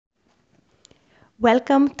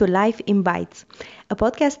Welcome to Life in Bites, a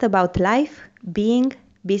podcast about life, being,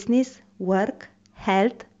 business, work,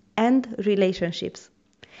 health, and relationships.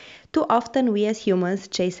 Too often, we as humans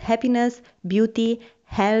chase happiness, beauty,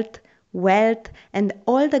 health, wealth, and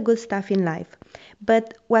all the good stuff in life.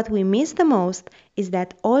 But what we miss the most is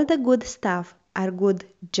that all the good stuff are good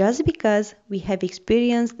just because we have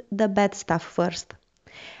experienced the bad stuff first.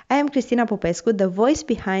 I am Cristina Popescu, the voice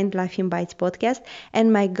behind Life in Bites podcast,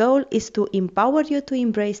 and my goal is to empower you to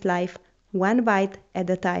embrace life one bite at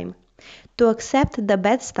a time, to accept the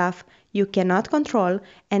bad stuff you cannot control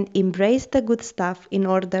and embrace the good stuff in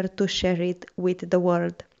order to share it with the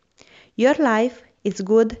world. Your life is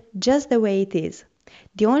good just the way it is.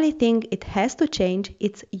 The only thing it has to change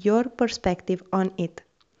is your perspective on it.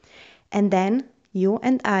 And then you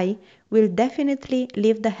and I will definitely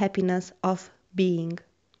live the happiness of being.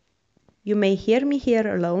 You may hear me here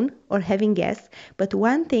alone or having guests, but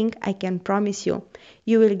one thing I can promise you,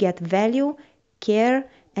 you will get value, care,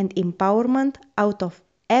 and empowerment out of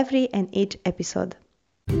every and each episode.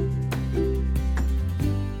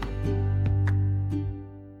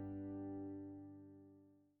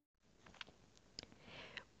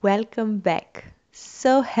 Welcome back.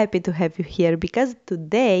 So happy to have you here because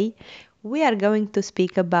today we are going to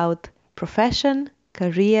speak about profession,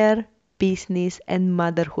 career, business, and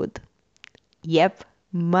motherhood. Yep,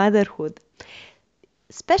 motherhood.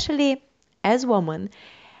 Especially as woman,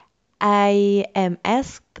 I am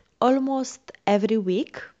asked almost every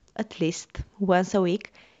week, at least once a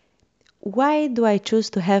week, why do I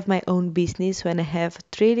choose to have my own business when I have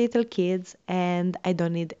three little kids and I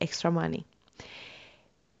don't need extra money?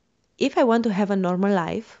 If I want to have a normal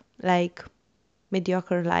life, like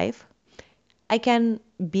mediocre life, I can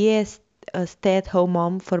be a stay-at-home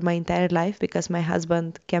mom for my entire life because my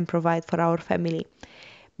husband can provide for our family.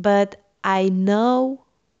 But I know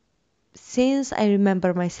since I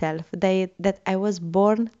remember myself that I was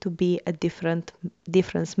born to be a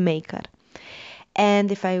difference maker.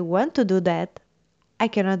 And if I want to do that, I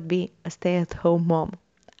cannot be a stay-at-home mom.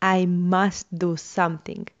 I must do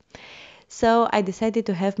something. So I decided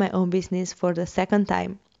to have my own business for the second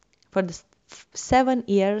time. For the 7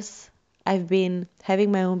 years, I've been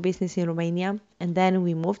having my own business in Romania, and then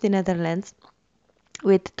we moved to Netherlands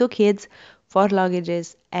with 2 kids, 4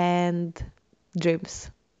 luggages, and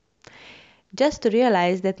dreams. Just to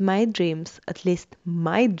realize that my dreams, at least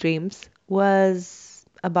my dreams, was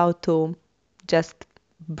about to just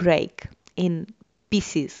break in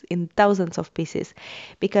pieces, in thousands of pieces.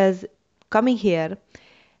 Because coming here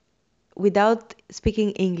without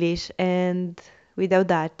speaking English and without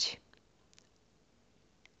Dutch,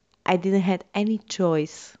 I didn't have any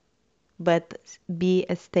choice but be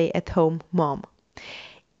a stay-at-home mom.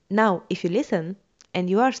 Now, if you listen and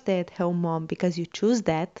you are stay-at-home mom because you choose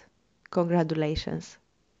that, congratulations.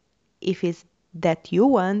 If it's that you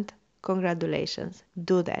want, congratulations.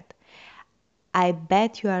 Do that. I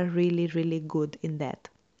bet you are really, really good in that.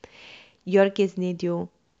 Your kids need you.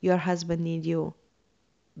 Your husband need you.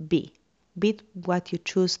 Be. Be what you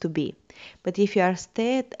choose to be. But if you are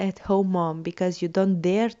stay-at-home mom because you don't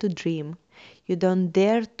dare to dream, you don't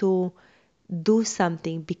dare to do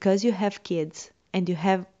something because you have kids and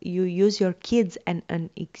you use your kids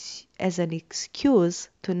as an excuse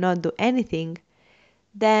to not do anything,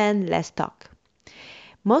 then let's talk.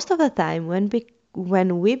 Most of the time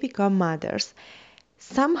when we become mothers,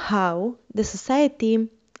 somehow the society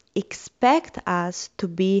expect us to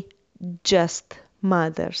be just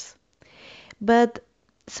mothers. But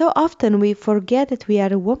so often we forget that we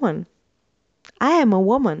are a woman. I am a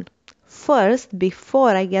woman. First,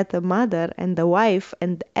 before I get a mother and a wife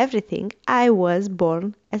and everything, I was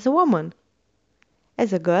born as a woman.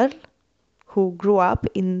 As a girl who grew up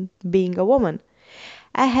in being a woman.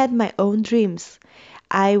 I had my own dreams.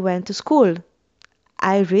 I went to school.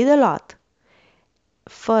 I read a lot.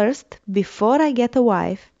 First, before I get a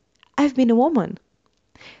wife, I've been a woman.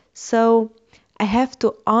 So I have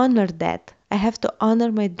to honor that. I have to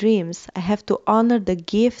honor my dreams. I have to honor the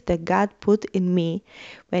gift that God put in me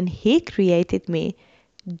when He created me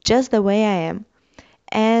just the way I am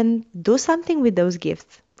and do something with those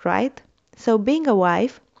gifts, right? So being a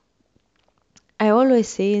wife, I always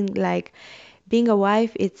say like being a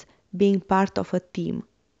wife, it's being part of a team.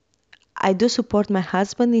 I do support my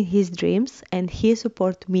husband in his dreams and he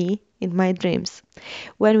supports me in my dreams.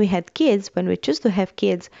 When we had kids, when we choose to have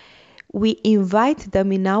kids, we invite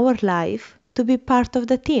them in our life to be part of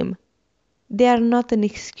the team. They are not an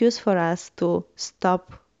excuse for us to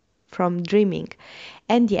stop from dreaming.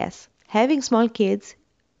 And yes, having small kids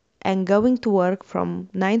and going to work from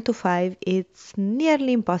 9 to 5, it's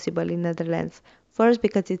nearly impossible in Netherlands First,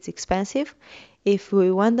 because it's expensive. If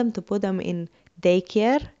we want them to put them in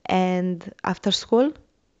daycare and after school,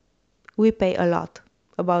 we pay a lot,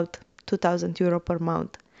 about 2,000 euro per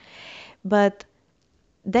month. But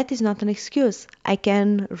that is not an excuse. I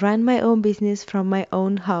can run my own business from my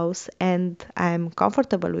own house and I'm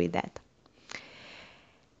comfortable with that.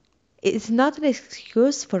 It's not an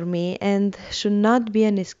excuse for me and should not be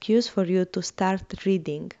an excuse for you to start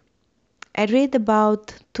reading. I read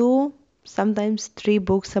about 2, sometimes 3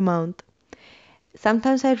 books a month.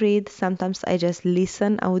 Sometimes I read, sometimes I just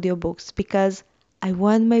listen audiobooks because I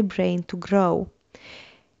want my brain to grow.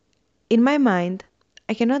 In my mind,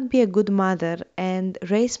 I cannot be a good mother and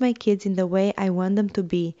raise my kids in the way I want them to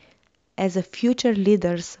be as a future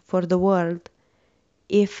leaders for the world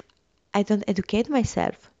if I don't educate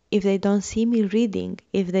myself, if they don't see me reading,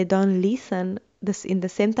 if they don't listen in the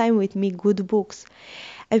same time with me good books.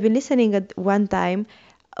 I've been listening at one time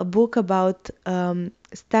a book about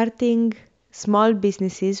starting small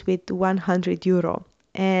businesses with 100 euro.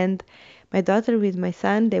 And my daughter with my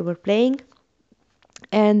son, they were playing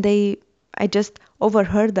and I just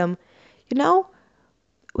overheard them. You know,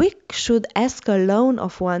 we should ask a loan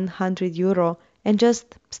of 100 euro and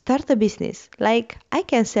just start a business. Like, I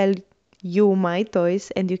can sell you my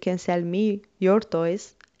toys and you can sell me your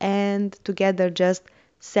toys, and together just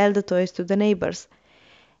sell the toys to the neighbors.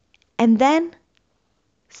 And then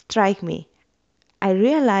strike me. I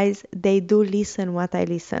realize they do listen what I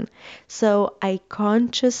listen. So I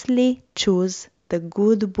consciously choose the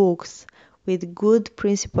good books with good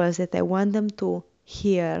principles that I want them to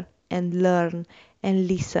hear and learn and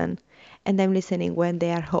listen. And I'm listening when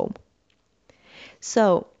they are home.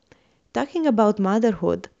 So, talking about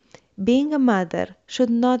motherhood, being a mother should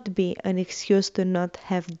not be an excuse to not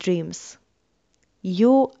have dreams.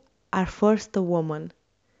 You are first a woman.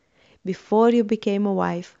 Before you became a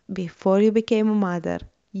wife, before you became a mother,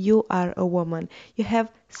 you are a woman. You have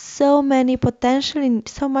so much potential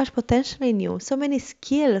in you, so many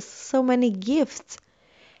skills, so many gifts.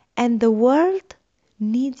 And the world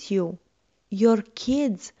needs you. Your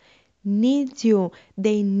kids need you.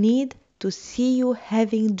 They need to see you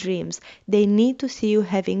having dreams. They need to see you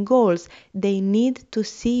having goals. They need to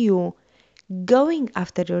see you going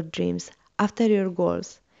after your dreams, after your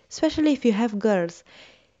goals. Especially if you have girls.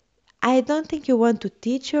 I don't think you want to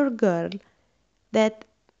teach your girl that,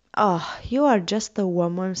 oh, you are just a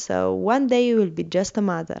woman, so one day you will be just a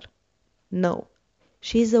mother. No,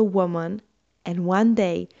 she's a woman, and one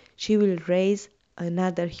day she will raise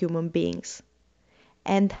another human beings.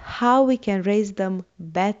 And how we can raise them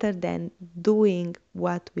better than doing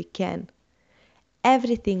what we can.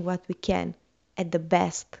 Everything what we can at the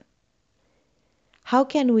best. How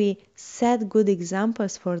can we set good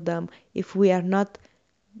examples for them if we are not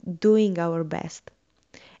doing our best?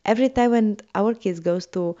 Every time when our kids goes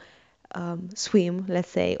to swim, let's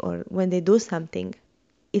say, or when they do something,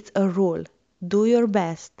 it's a rule. Do your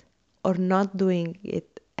best or not doing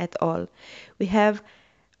it at all. We have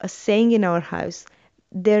a saying in our house.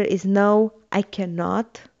 There is no I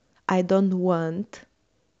cannot, I don't want.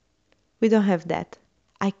 We don't have that.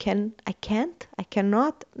 I can't, I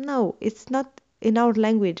cannot. No, it's not in our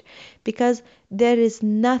language because there is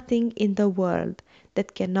nothing in the world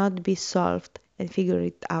that cannot be solved and figure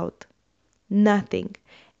it out. Nothing.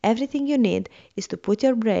 Everything you need is to put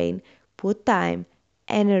your brain, put time,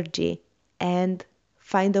 energy, and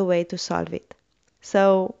find a way to solve it.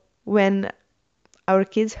 So when our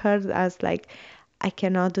kids heard us like, I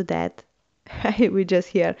cannot do that, we just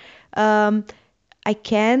hear, I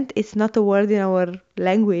can't, it's not a word in our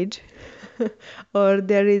language, or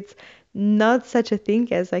there is not such a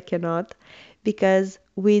thing as I cannot, because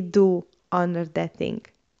we do honor that thing.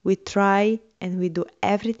 We try and we do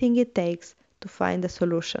everything it takes to find a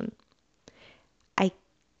solution. I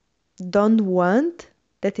don't want,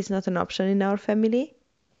 that is not an option in our family.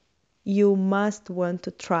 You must want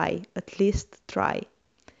to try, at least try.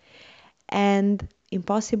 And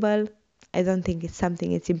impossible, I don't think it's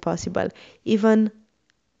something it's impossible. Even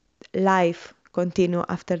life continue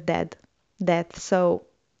after death. So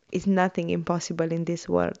it's nothing impossible in this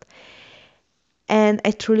world. And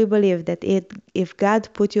I truly believe that if God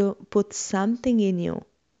put something in you,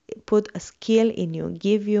 put a skill in you,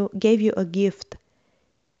 gave you a gift,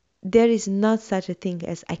 there is not such a thing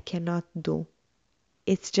as I cannot do.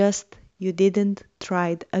 It's just you didn't try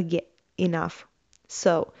it again enough.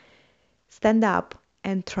 So stand up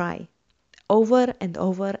and try over and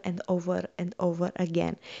over and over and over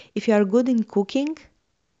again. If you are good in cooking,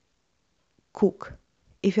 cook.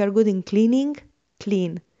 If you are good in cleaning,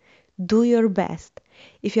 clean. Do your best.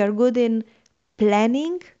 If you are good in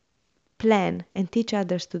planning, plan and teach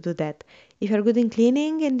others to do that. If you're good in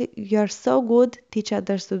cleaning and you're so good, teach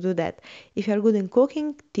others to do that. If you're good in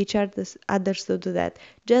cooking, teach others to do that.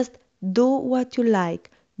 Just do what you like,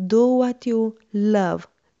 do what you love,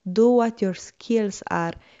 do what your skills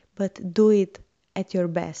are, but do it at your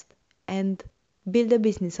best and build a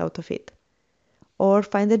business out of it, or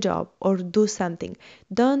find a job, or do something.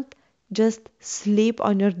 Don't just sleep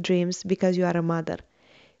on your dreams because you are a mother.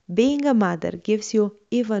 Being a mother gives you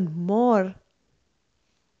even more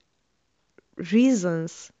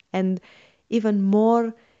reasons and even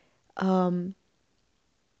more um,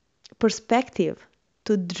 perspective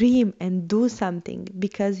to dream and do something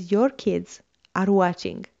because your kids are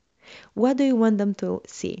watching. What do you want them to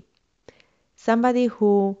see? Somebody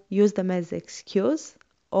who use them as excuse,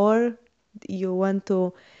 or you want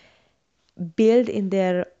to build in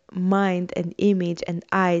their mind and image and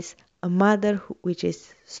eyes a mother which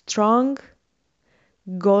is strong,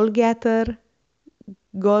 goal getter,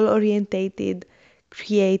 goal orientated,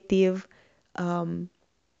 creative, um,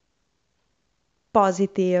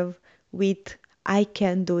 positive, with I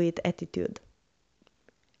can do it attitude.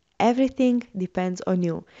 Everything depends on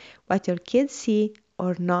you. What your kids see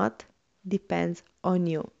or not depends on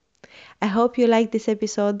you. I hope you like this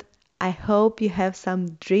episode. I hope you have some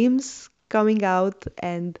dreams coming out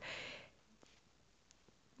and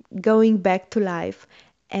going back to life.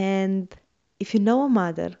 And if you know a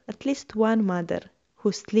mother, at least one mother,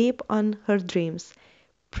 who sleep on her dreams,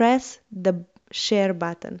 press the share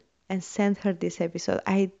button and send her this episode.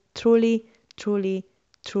 I truly, truly,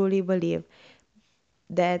 truly believe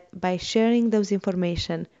that by sharing those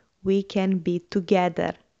information, we can be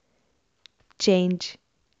together change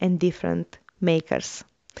and different makers.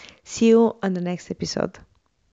 See you on the next episode.